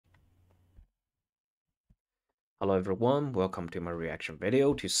Hello everyone, welcome to my reaction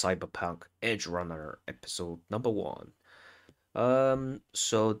video to Cyberpunk Edgerunner episode number 1.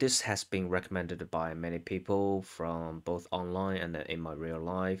 So this has been recommended by many people from both online and in my real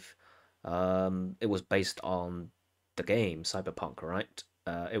life. It was based on the game Cyberpunk, right?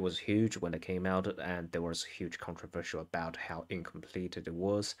 It was huge when it came out and there was huge controversial about how incomplete it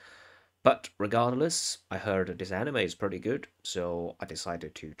was. But regardless, I heard this anime is pretty good, so I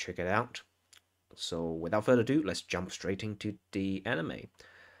decided to check it out. So without further ado, let's jump straight into the anime.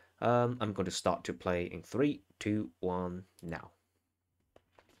 I'm going to start to play in 3, 2, 1, now.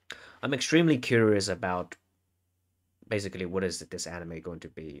 I'm extremely curious about basically what is this anime going to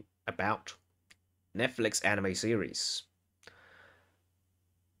be about. Netflix anime series.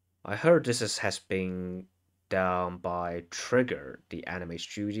 I heard has been done by Trigger, the anime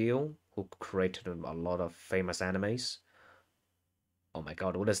studio, who created a lot of famous animes. Oh my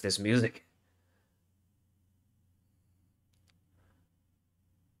god, what is this music?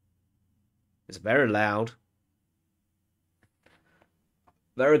 It's very loud.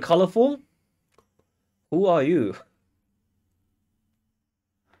 Very colorful. Who are you?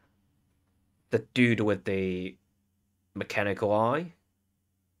 The dude with the mechanical eye?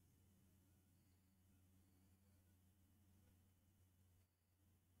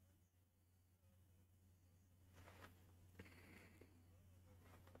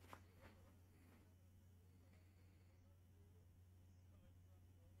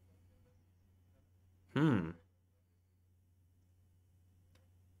 Hmm.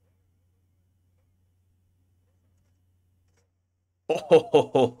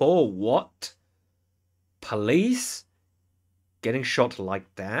 Oh, what? Police? Getting shot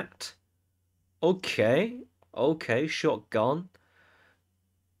like that? Okay. Okay, shotgun.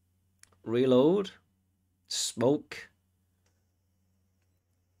 Reload. Smoke.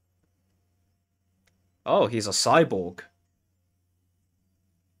 Oh, he's a cyborg.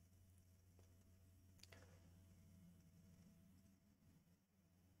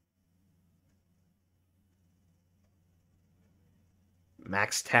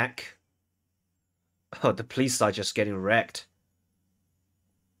 Max Tech. Oh, the police are just getting wrecked.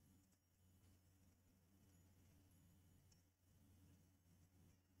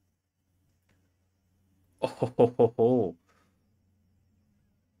 Oh,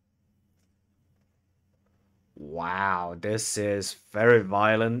 wow, this is very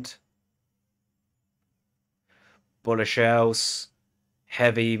violent. Bullet shells,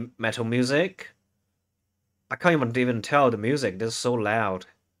 heavy metal music. I can't even tell the music, this is so loud.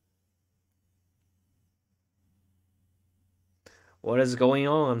 What is going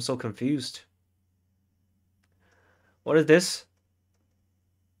on? I'm so confused. What is this?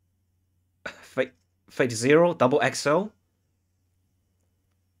 Fate, Fate Zero? Double XL?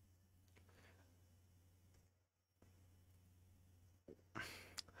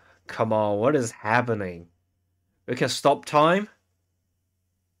 Come on, what is happening? We can stop time?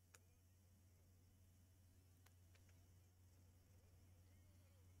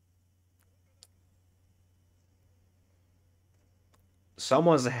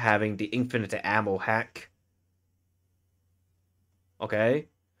 Someone's having the infinite ammo hack. Okay.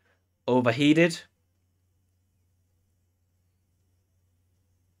 Overheated?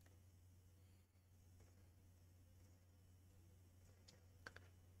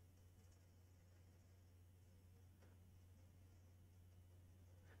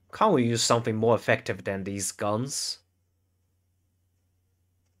 Can't we use something more effective than these guns?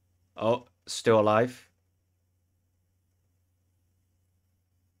 Oh, still alive?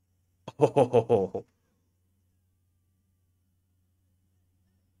 Oh,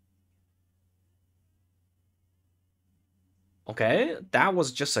 okay, that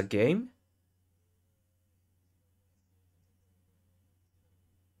was just a game.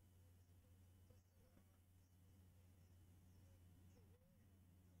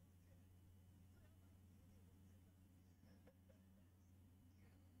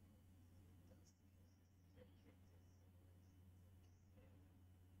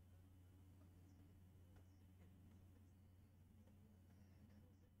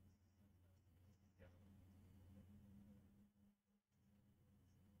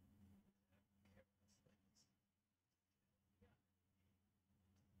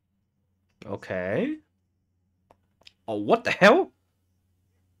 Okay. Oh, what the hell?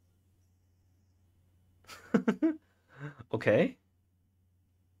 Okay.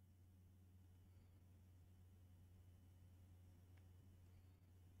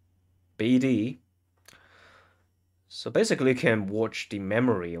 BD. So basically, you can watch the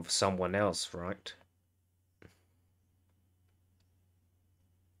memory of someone else, right?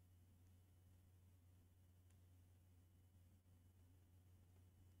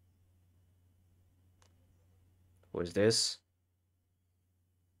 Who is this?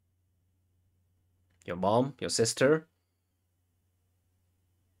 Your mom? Your sister?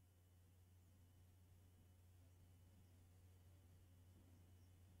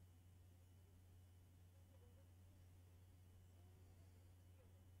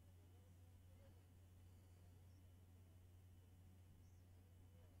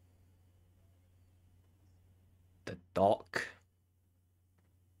 The dog.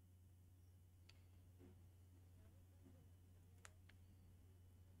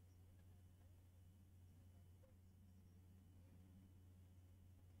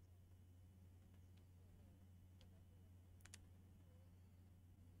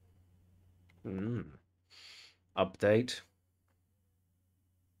 Hmm. Update.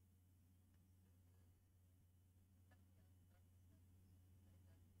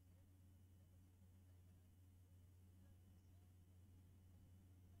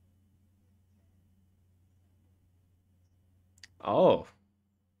 Oh,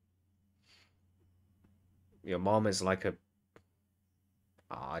 your mom is like a.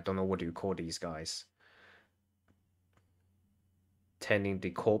 I don't know what do you call these guys. Tending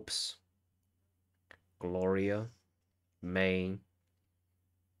the corpse. Gloria. May.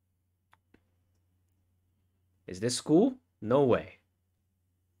 Is this school? No way.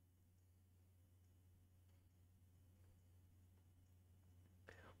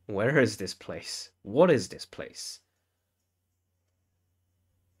 Where is this place? What is this place?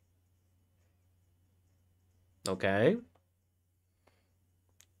 Okay.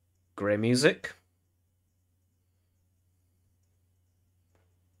 Great music.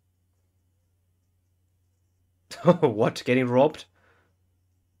 What? Getting robbed?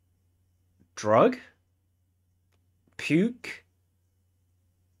 Drug? Puke?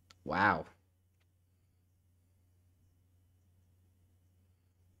 Wow.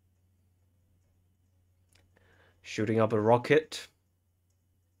 Shooting up a rocket?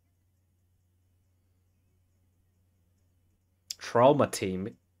 Trauma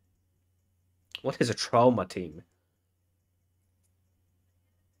team? What is a trauma team?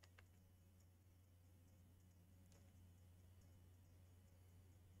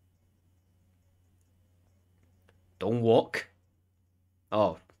 Don't walk?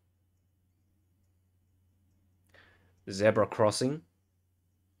 Oh, zebra crossing?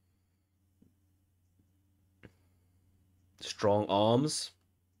 Strong arms?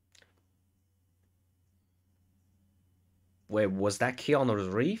 Wait, was that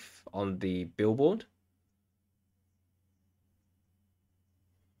Keanu Reeves on the billboard?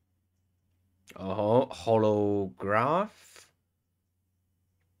 Uh-huh. Holograph?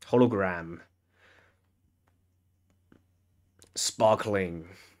 Hologram. Sparkling.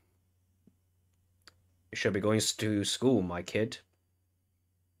 You should be going to school, my kid.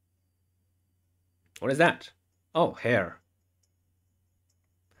 What is that? Oh, hair.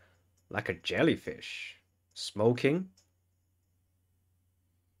 Like a jellyfish. Smoking?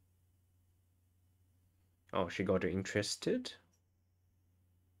 Oh, she got interested.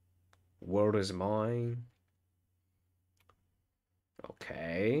 World is mine.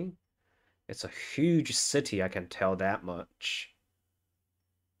 Okay. It's a huge city, I can tell that much.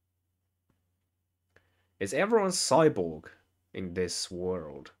 Is everyone cyborg in this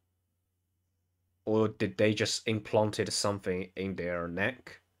world? Or did they just implanted something in their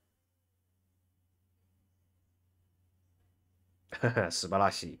neck? 素晴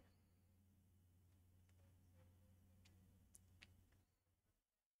らしい.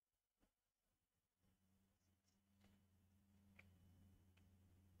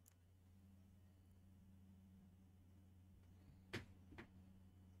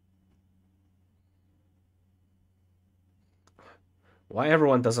 Why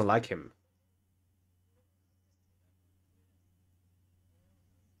everyone doesn't like him?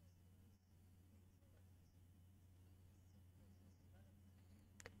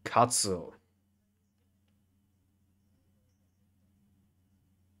 Katsu.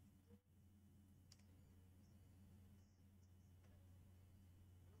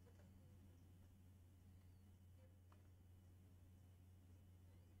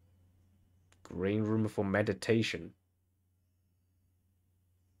 Green room for meditation.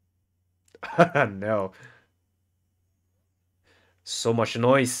 No. So much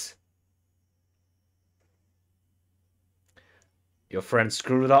noise. Your friend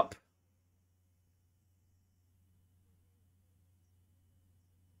screwed up.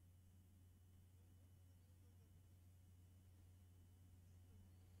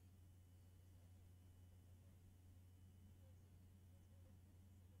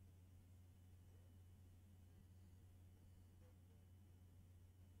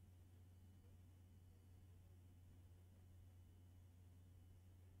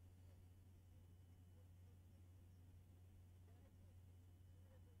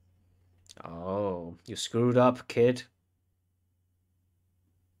 You screwed up, kid.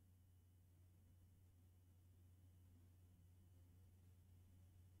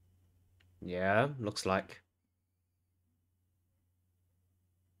 Yeah, looks like.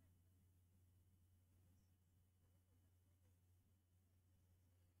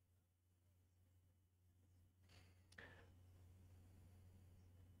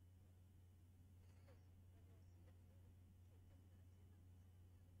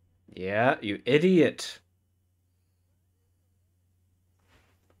 Yeah, you idiot.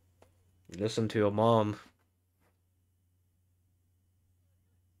 Listen to your mom.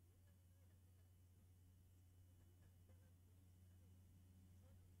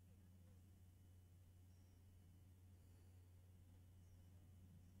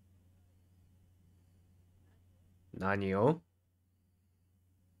 Nanyo.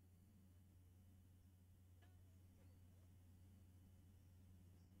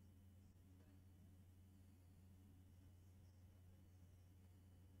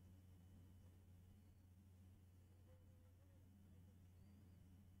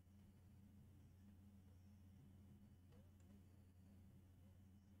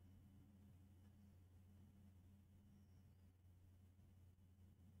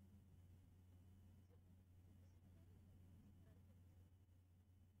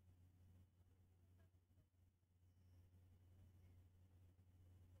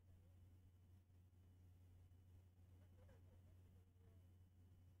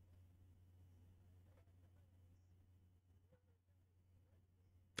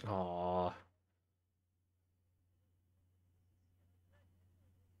 Aw.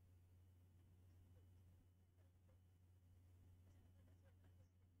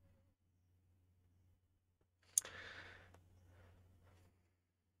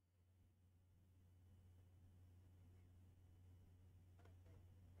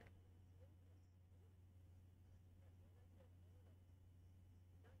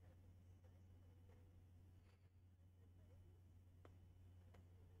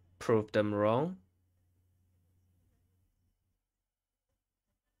 Prove them wrong.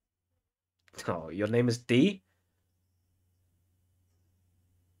 Oh, your name is D?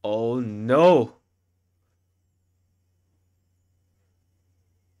 Oh no!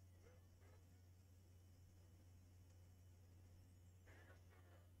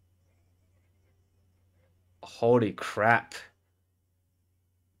 Holy crap.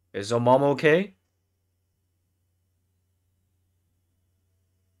 Is your mom okay?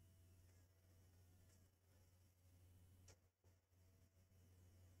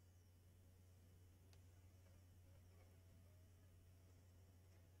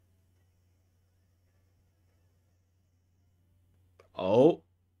 Oh,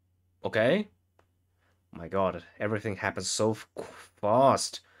 okay. My god, everything happens so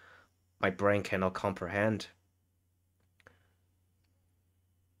fast. My brain cannot comprehend.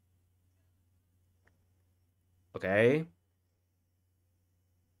 Okay.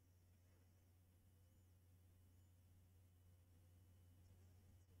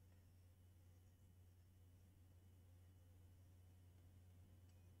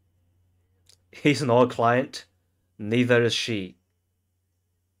 He's not a client. Neither is she.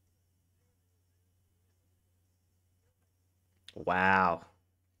 Wow.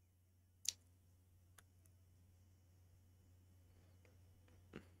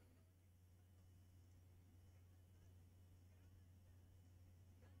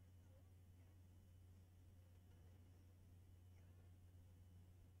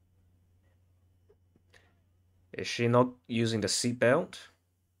 Is she not using the seatbelt?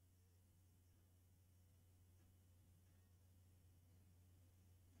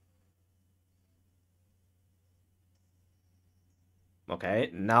 Okay,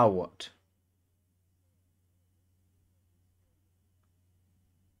 now what?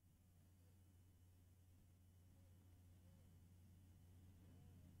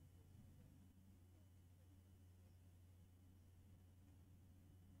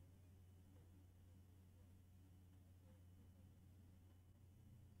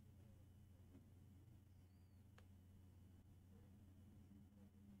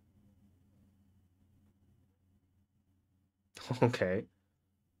 Okay.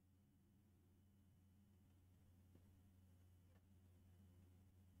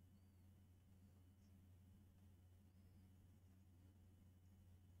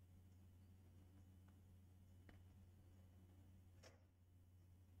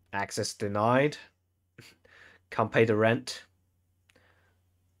 Access denied. Can't pay the rent.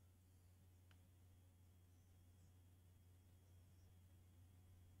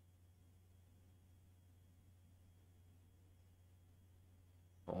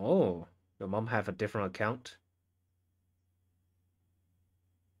 Oh, your mom have a different account?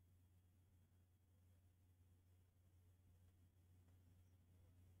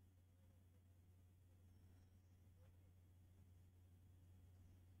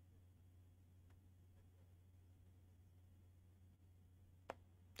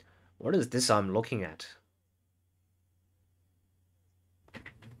 What is this I'm looking at?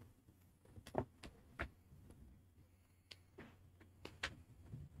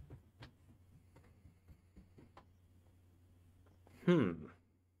 Hmm.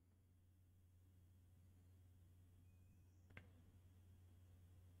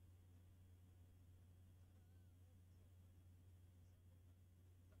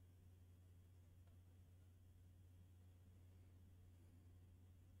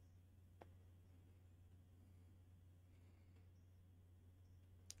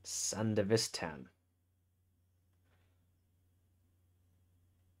 Sandevistan.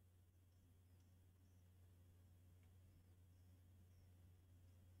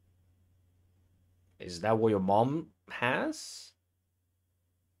 Is that what your mom has?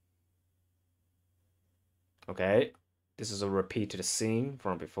 Okay. This is a repeated scene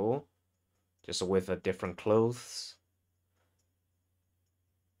from before, just with a different clothes.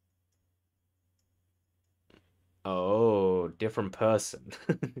 Oh, different person.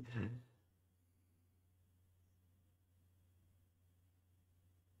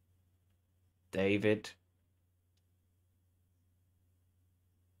 David.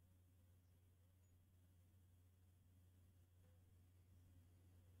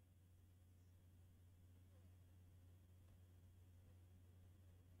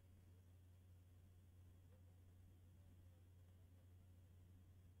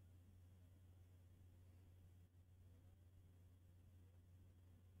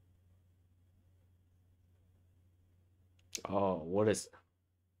 Oh, what is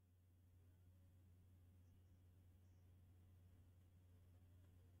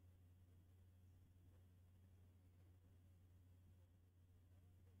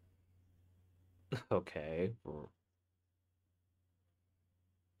okay.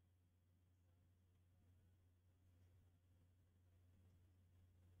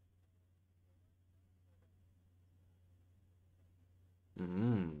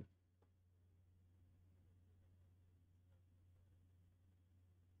 Mm,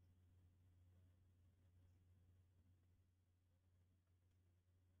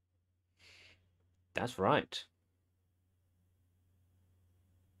 that's right.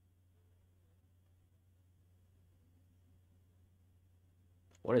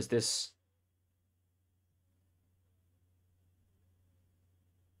 What is this?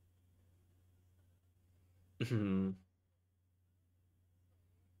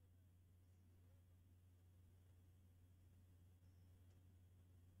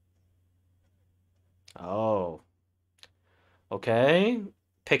 Oh, okay.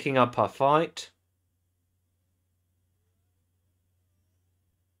 Picking up a fight.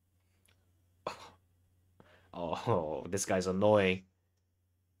 Oh, this guy's annoying.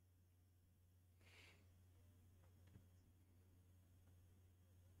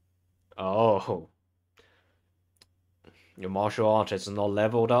 Oh, your martial art is not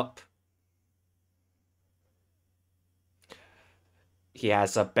leveled up. He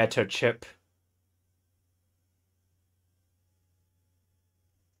has a better chip.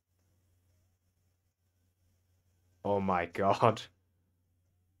 Oh my god.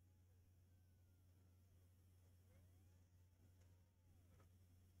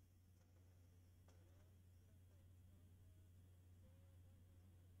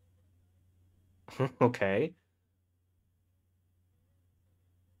 Okay,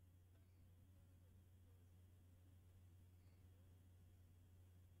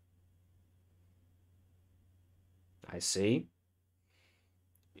 I see.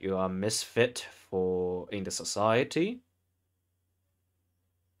 You are misfit for in the society.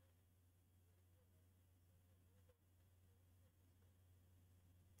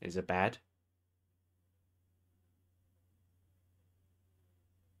 Is it bad?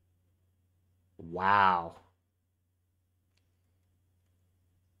 Wow.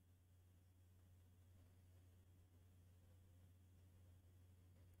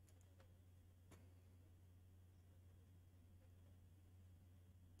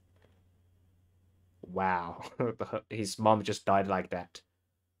 Wow. His mom just died like that.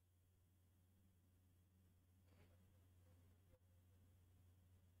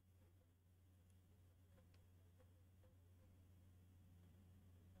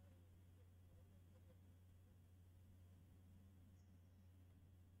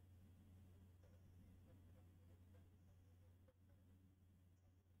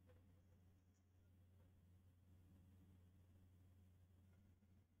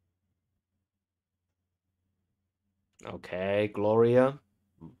 Okay, Gloria.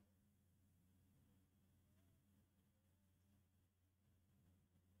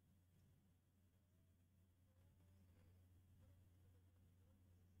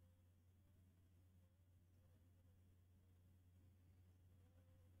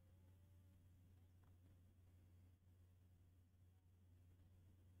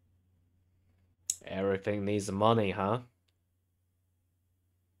 Everything needs money, huh?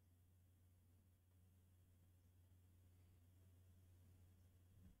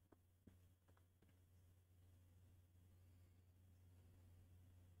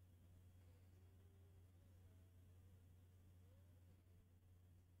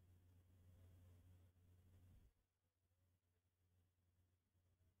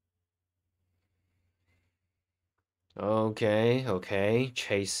 Okay, okay.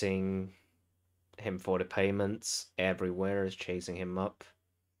 Chasing him for the payments. Everywhere is chasing him up.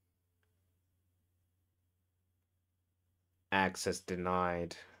 Access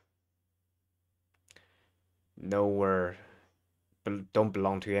denied. Nowhere. Don't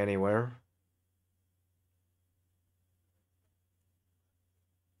belong to anywhere.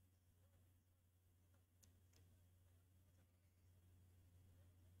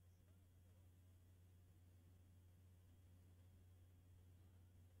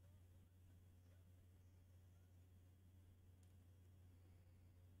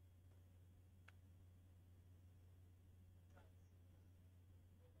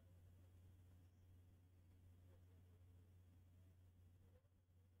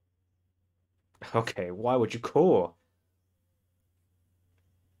 Okay, why would you call?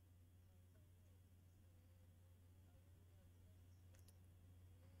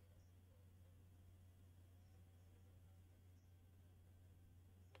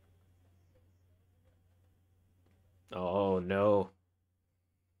 Oh no.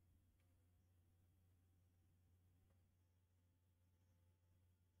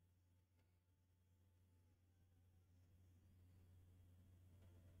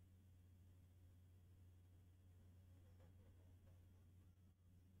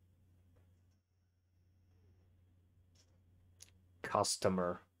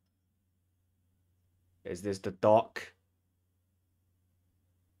 Customer. Is this the doc?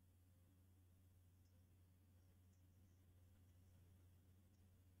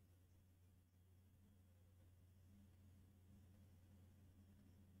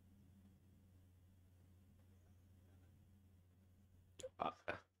 Uh,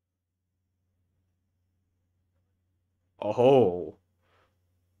 oh,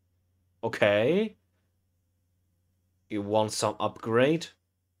 okay. You want some upgrade?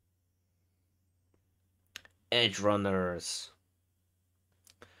 Edgerunners.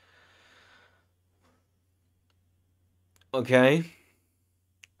 Okay.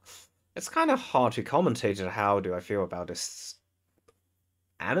 It's kind of hard to commentate on how do I feel about this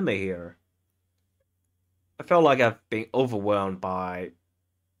anime here. I felt like I've been overwhelmed by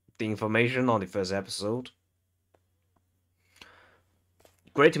the information on the first episode.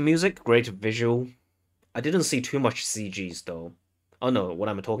 Great music, great visual. I didn't see too much CGs though. Oh no, what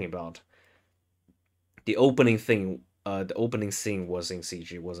I'm talking about. The opening scene was in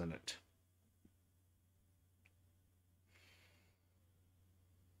CG, wasn't it?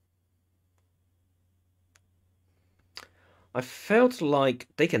 I felt like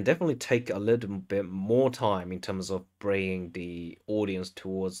they can definitely take a little bit more time in terms of bringing the audience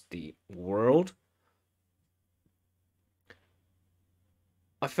towards the world.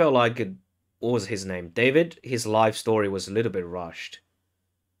 I felt like what was his name? David? His life story was a little bit rushed.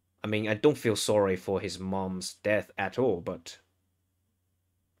 I mean, I don't feel sorry for his mom's death at all, but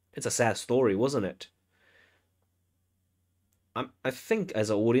it's a sad story, wasn't it? I think as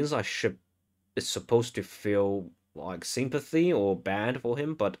an audience, I should is supposed to feel like sympathy or bad for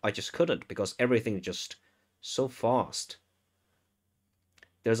him, but I just couldn't because everything just so fast.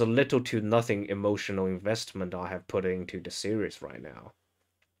 There's a little to nothing emotional investment I have put into the series right now.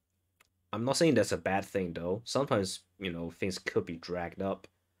 I'm not saying that's a bad thing though. Sometimes, things could be dragged up.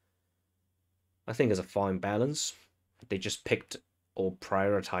 I think it's a fine balance. They just picked or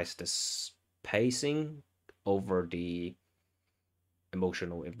prioritized this pacing over the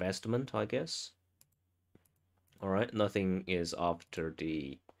emotional investment, I guess. All right, nothing is after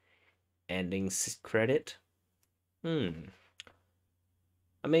the ending credit. Hmm.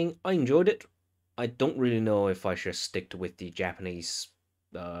 I mean, I enjoyed it. I don't really know if I should stick with the Japanese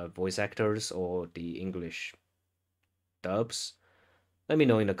voice actors or the English dubs. Let me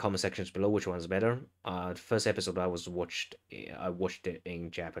know in the comment sections below which one's better. The first episode I watched it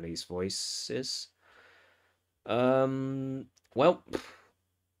in Japanese voices. Well,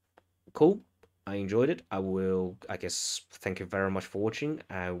 cool. I enjoyed it. I will, I guess, thank you very much for watching.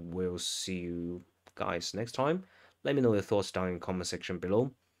 I will see you guys next time. Let me know your thoughts down in the comment section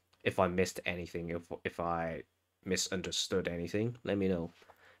below. If I missed anything, if I misunderstood anything, let me know.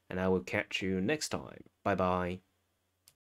 And I will catch you next time. Bye bye.